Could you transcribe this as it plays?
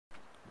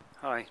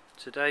Hi,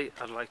 today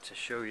I'd like to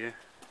show you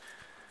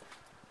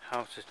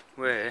how to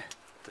wear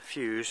the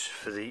fuse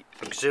for the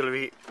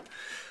auxiliary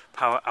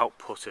power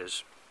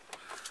outputters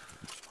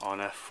on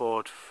a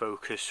Ford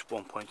Focus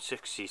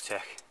 1.6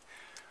 Tech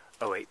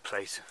 08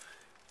 plate.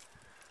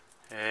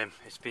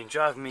 It's been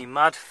driving me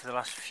mad for the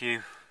last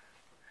few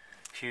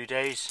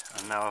days,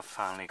 and now I've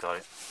finally got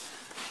it.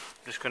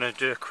 I'm just going to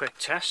do a quick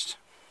test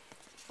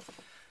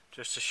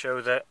just to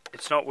show that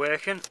it's not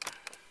working.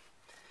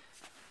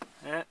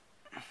 Yeah.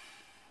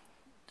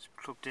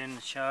 Plugged in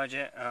the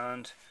charger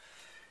and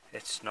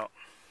it's not.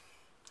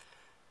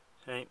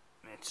 See,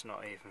 it's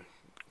not even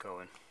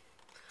going.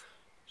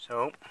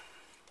 So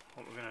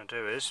what we're going to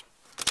do is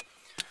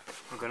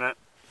we're going to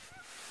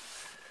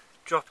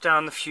drop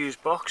down the fuse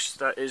box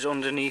that is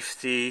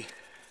underneath the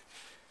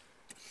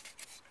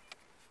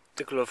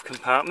glove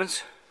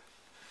compartment,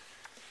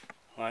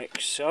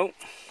 like so.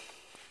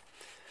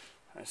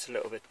 That's a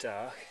little bit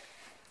dark,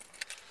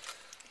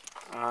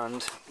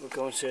 and we're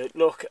going to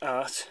look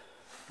at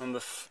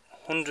number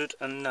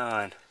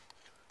 109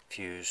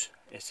 fuse.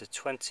 It's a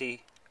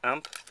 20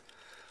 amp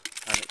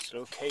and it's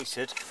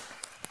located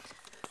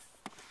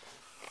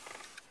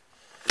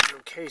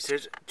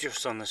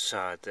just on the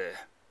side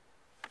there.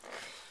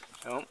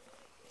 So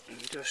you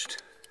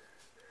just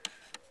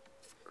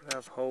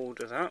grab hold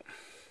of that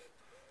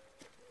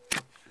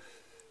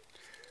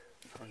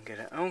and get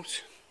it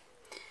out,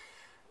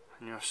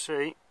 and you'll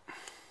see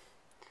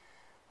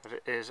that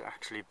it is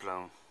actually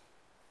blown.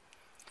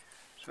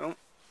 So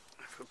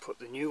if we put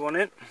the new one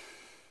in,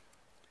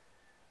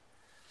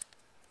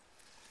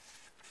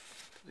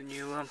 put the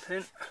new lamp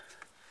in,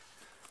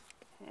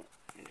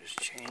 and just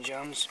change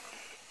hands.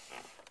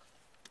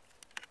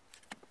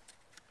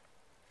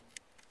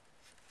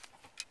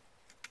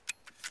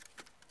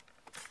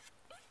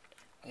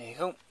 There you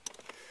go.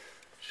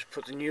 Just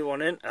put the new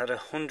one in at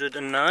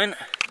 109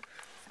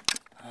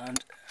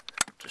 and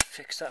just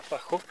fix that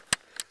back up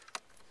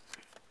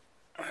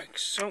like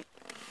so.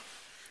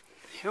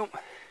 There you go.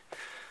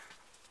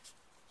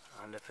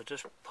 And if I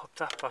just pop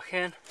that back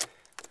in,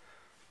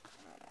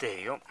 there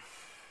you go,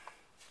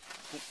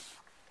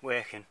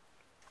 working.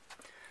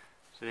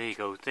 So there you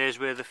go, there's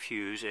where the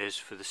fuse is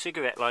for the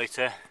cigarette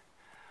lighter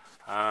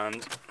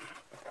and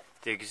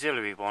the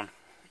auxiliary one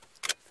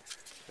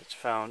that's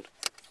found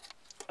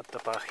at the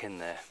back in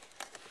there,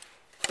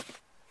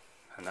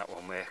 and that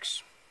one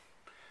works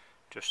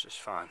just as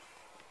fine.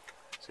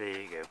 So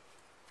there you go.